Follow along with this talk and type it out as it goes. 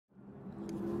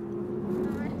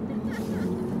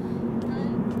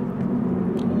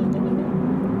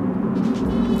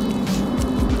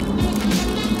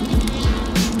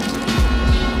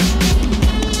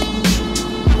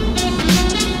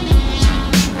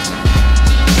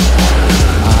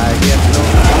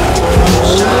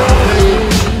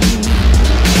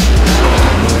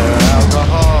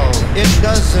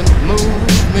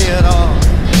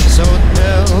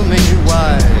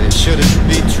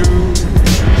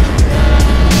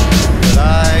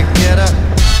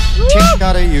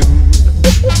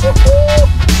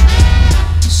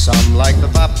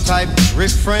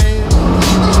refrain.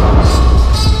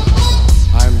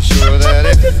 I'm sure that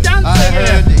if I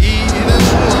heard even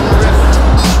one riff,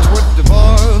 it would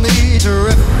bore me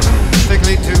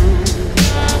terrifically too.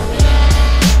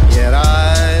 Yet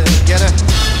I get a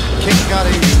kick out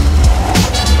of you.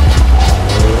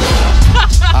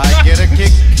 I get a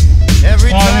kick every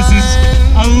time. This is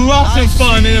a lot of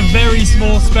fun in a very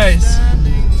small space.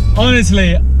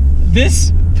 Honestly,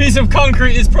 this piece of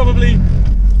concrete is probably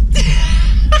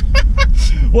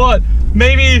what,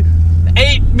 maybe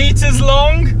 8 meters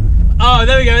long? Oh,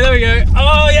 there we go, there we go.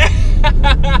 Oh yeah.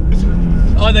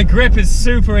 Oh, the grip is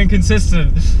super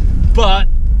inconsistent, but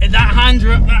that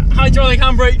hydraulic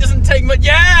handbrake doesn't take much.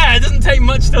 Yeah, it doesn't take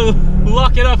much to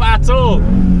lock it up at all.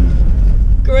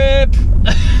 Grip.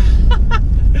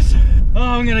 Oh,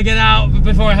 I'm gonna get out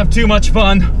before I have too much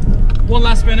fun. One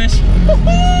last finish.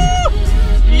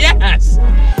 Yes!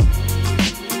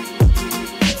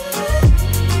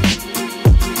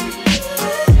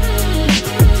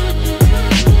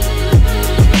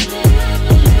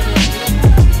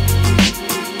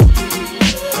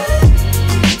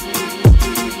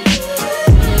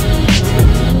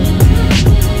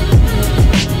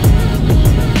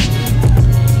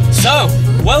 So,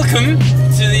 welcome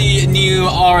to the new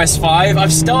RS5.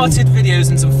 I've started videos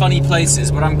in some funny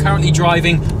places, but I'm currently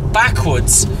driving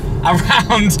backwards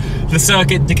around the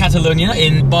Circuit de Catalunya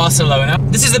in Barcelona.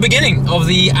 This is the beginning of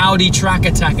the Audi Track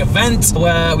Attack event,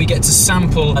 where we get to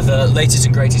sample the latest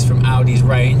and greatest from Audi's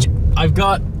range. I've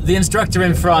got the instructor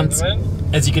in front,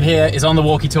 as you can hear, is on the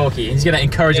walkie-talkie. He's going to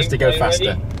encourage us to go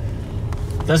faster.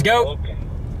 Let's go.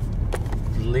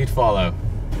 Lead follow.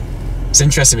 It's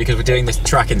interesting because we're doing this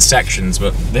track in sections,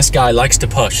 but this guy likes to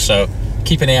push, so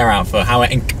keep an ear out for how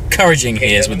encouraging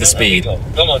he is with the speed.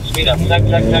 Come on, speed up. Zack.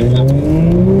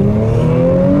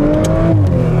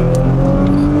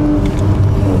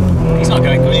 He's not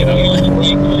going quick enough.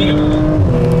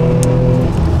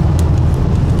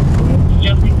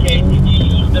 Just in case, if you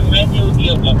use the manual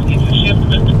gearbox, if you shift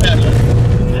with the pedal,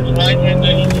 it's right hand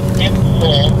is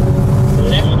M4,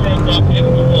 left hand up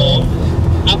M4,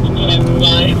 up to M5,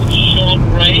 short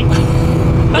brake,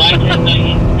 right hand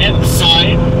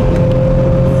M5.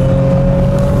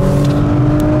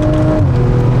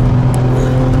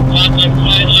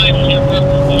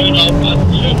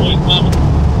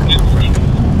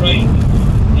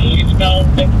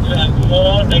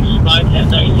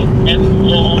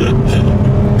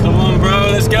 Come on, bro,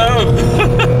 let's go.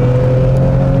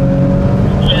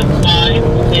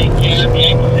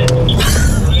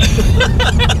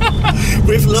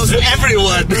 We've lost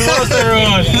everyone. We've lost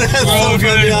everyone. That's so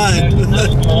behind.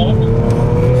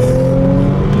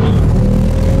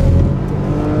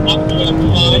 Up to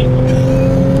M5.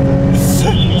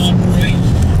 Short brake.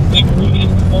 Back to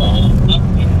M4. Up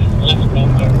in this left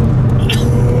bumper.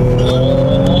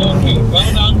 Okay, well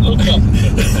done, good job.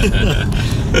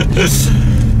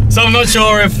 So I'm not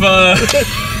sure if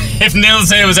Nils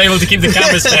here was able to keep the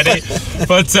camera steady,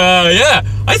 but yeah,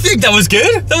 I think that was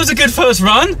good. That was a good first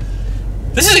run.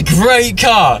 This is a great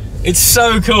car. It's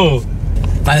so cool.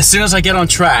 And as soon as I get on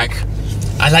track,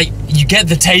 you get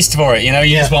the taste for it, you know,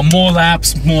 you just want more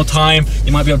laps, more time.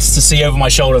 You might be able to see over my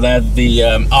shoulder there, the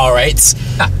R8s.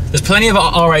 There's plenty of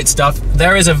R8 stuff.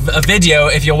 There is a video,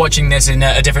 if you're watching this in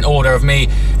a different order, of me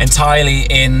entirely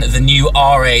in the new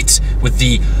R8 with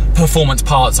the performance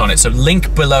parts on it. So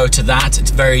link below to that.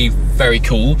 It's very, very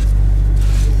cool.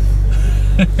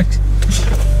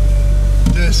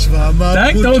 Das war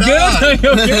mal brutal.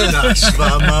 Das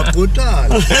war mal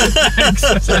brutal.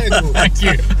 Sehr gut. Thank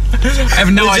you. I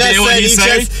have no idea what he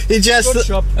said. He just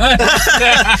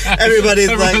everybody's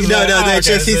like, no,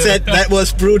 he said that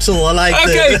was brutal. I like it.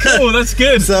 Okay, cool, that's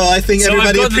good. So I think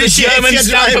everybody appreciates the German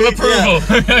stamp of approval.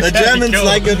 Yeah. The Germans cool.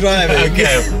 like your driving.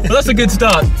 Okay, well that's a good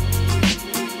start.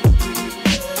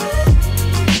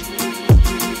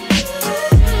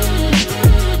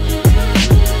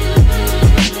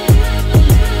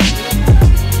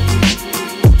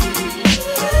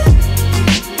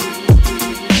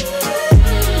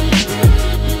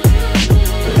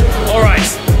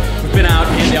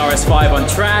 RS5 on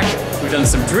track, we've done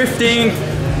some drifting.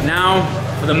 Now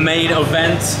for the main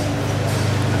event,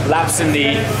 laps in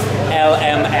the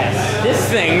LMS. This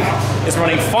thing is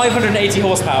running 580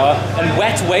 horsepower and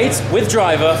wet weight with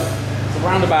driver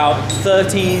around about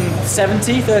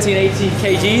 1370, 1380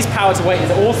 kgs. Power to weight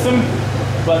is awesome,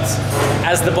 but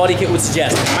as the body kit would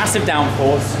suggest, massive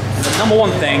downforce. And the number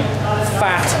one thing,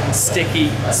 fat,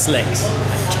 sticky slicks.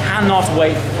 I cannot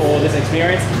wait for this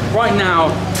experience. Right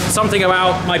now, something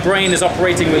about my brain is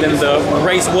operating within the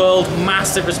race world.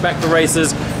 Massive respect for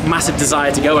racers, massive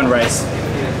desire to go and race.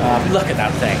 Look at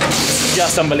that thing. It's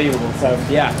just unbelievable. So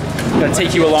yeah, I'm going to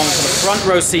take you along to the front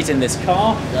row seat in this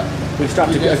car. We've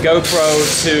strapped a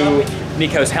GoPro to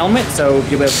Nico's helmet, so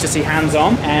you'll be able to see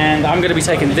hands-on. And I'm going to be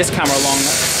taking this camera along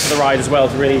for the ride as well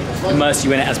to really immerse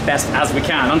you in it as best as we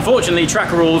can. Unfortunately,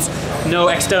 track rules, no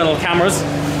external cameras.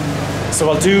 So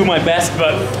I'll do my best,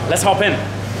 but let's hop in.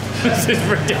 This is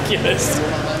ridiculous.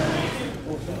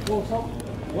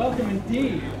 Welcome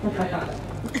indeed.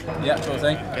 Yeah, sure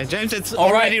thing. Okay, James, it's All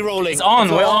already right, rolling. It's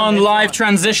on. We're on live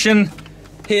transition.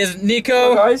 Here's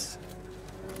Nico. Hi guys.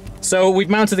 So we've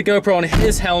mounted the GoPro on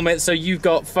his helmet, so you've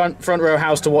got front row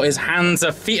house to what his hands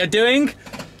and feet are doing,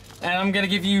 and I'm gonna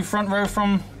give you front row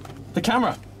from the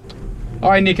camera. All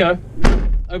right, Nico,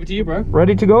 over to you, bro.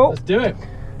 Ready to go? Let's do it.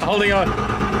 Holding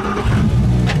on.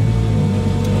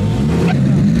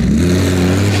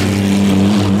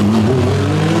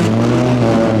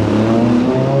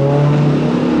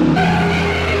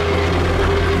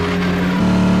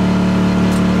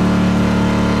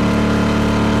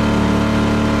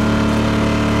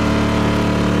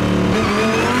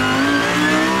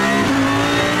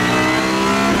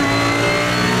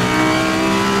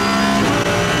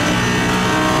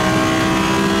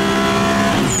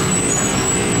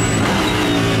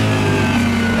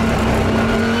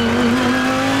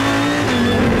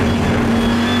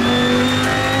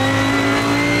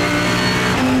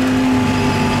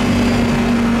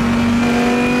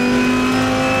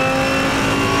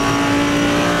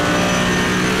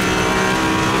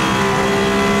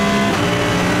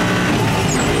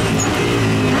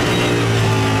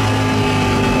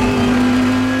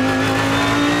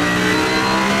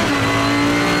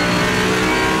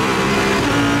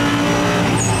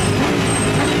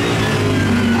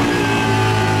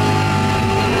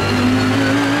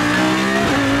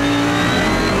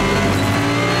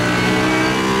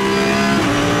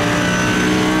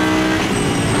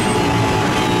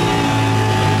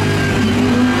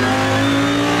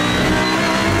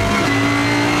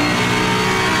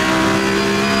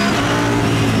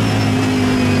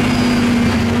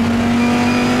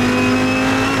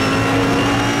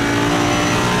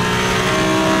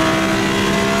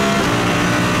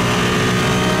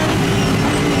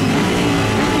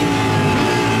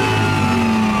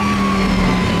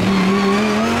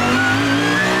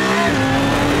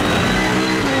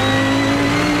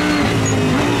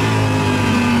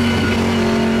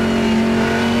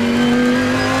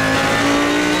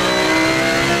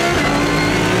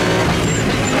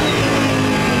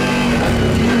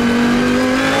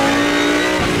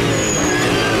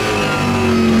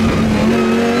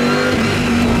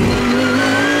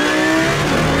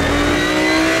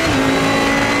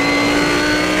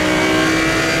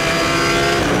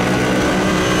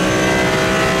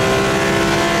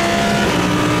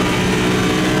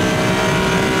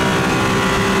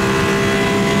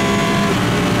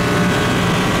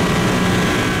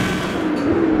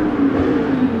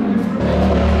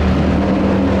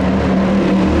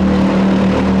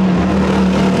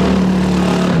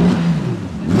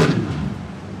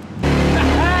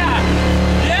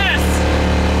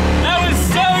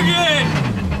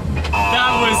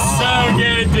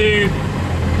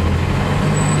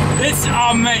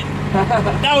 Oh, mate,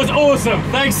 that was awesome.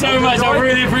 Thanks so much. I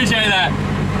really appreciate that.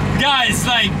 Guys,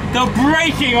 like, the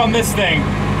braking on this thing.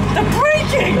 The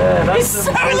braking! Yeah, it's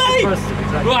so late!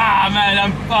 Exactly. Wow,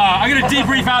 man, I'm going to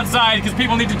debrief outside because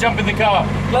people need to jump in the car.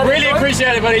 Really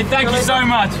appreciate it, buddy. Thank you so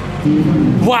much.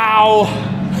 Wow.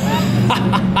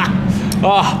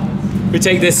 Oh, we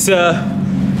take this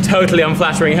totally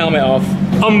unflattering helmet off.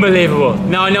 Unbelievable.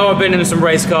 Now, I know I've been in some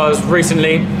race cars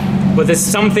recently, but there's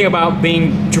something about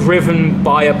being driven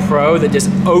by a pro that just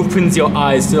opens your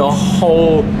eyes to a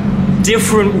whole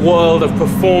different world of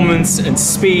performance and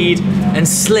speed and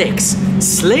slicks.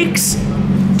 Slicks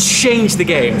change the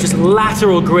game. Just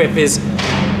lateral grip is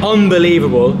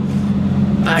unbelievable.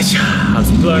 I was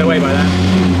blown away by that.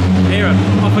 Here,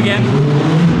 off again.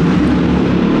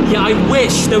 Yeah, I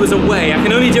wish there was a way. I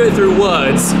can only do it through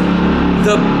words.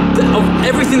 Of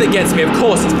everything that gets me, of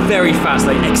course, it's very fast,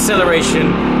 like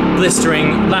acceleration,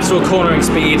 blistering, lateral cornering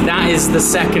speed. That is the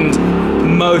second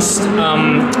most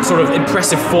sort of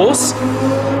impressive force.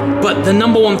 But the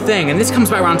number one thing, and this comes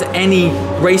back around to any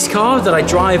race car that I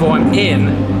drive or I'm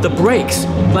in, the brakes.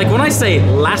 Like when I say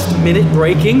last minute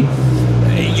braking,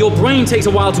 your brain takes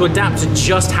a while to adapt to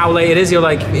just how late it is. You're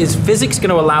like, is physics going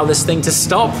to allow this thing to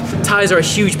stop? Tires are a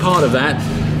huge part of that.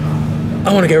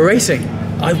 I want to go racing.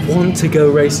 I want to go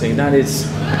racing. That is,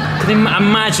 can you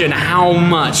imagine how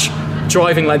much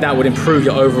driving like that would improve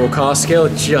your overall car skill?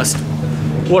 Just,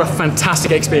 what a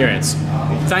fantastic experience.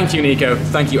 Thank you, Nico.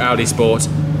 Thank you, Audi Sport.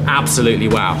 Absolutely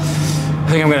wow. I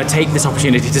think I'm going to take this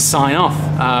opportunity to sign off.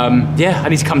 Yeah, I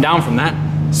need to come down from that.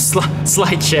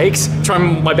 Slight shakes,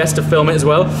 trying my best to film it as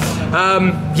well.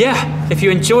 Yeah, if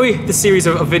you enjoy this series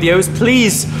of videos,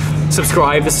 please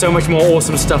subscribe. There's so much more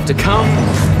awesome stuff to come.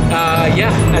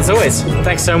 Yeah, as always,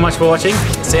 thanks so much for watching.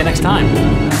 See you next time.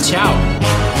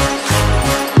 Ciao.